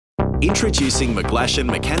Introducing McGlashan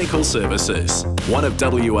Mechanical Services, one of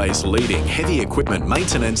WA's leading heavy equipment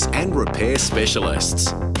maintenance and repair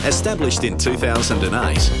specialists. Established in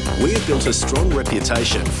 2008, we have built a strong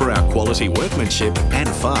reputation for our quality workmanship and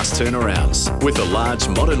fast turnarounds. With a large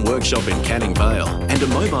modern workshop in Canning Vale and a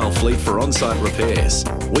mobile fleet for on-site repairs,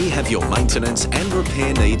 we have your maintenance and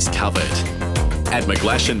repair needs covered. At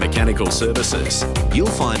McGlashan Mechanical Services, you'll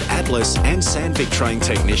find Atlas and Sandvik trained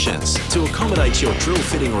technicians to accommodate your drill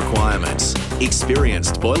fitting requirements,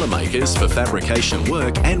 experienced boilermakers for fabrication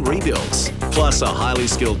work and rebuilds, plus a highly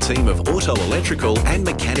skilled team of auto electrical and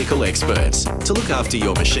mechanical experts to look after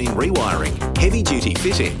your machine rewiring, heavy-duty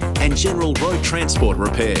fitting and general road transport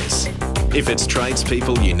repairs. If it's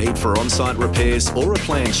tradespeople you need for on-site repairs or a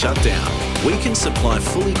planned shutdown, we can supply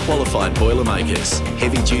fully qualified boilermakers,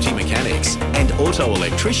 heavy-duty mechanics and auto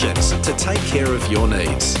electricians to take care of your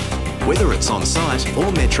needs. Whether it's on-site or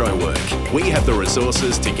metro work, we have the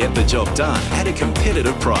resources to get the job done at a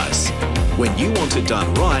competitive price. When you want it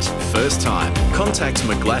done right first time, contact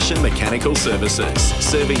McGlashan Mechanical Services,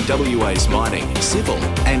 serving WA's mining, civil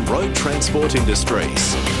and road transport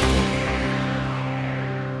industries.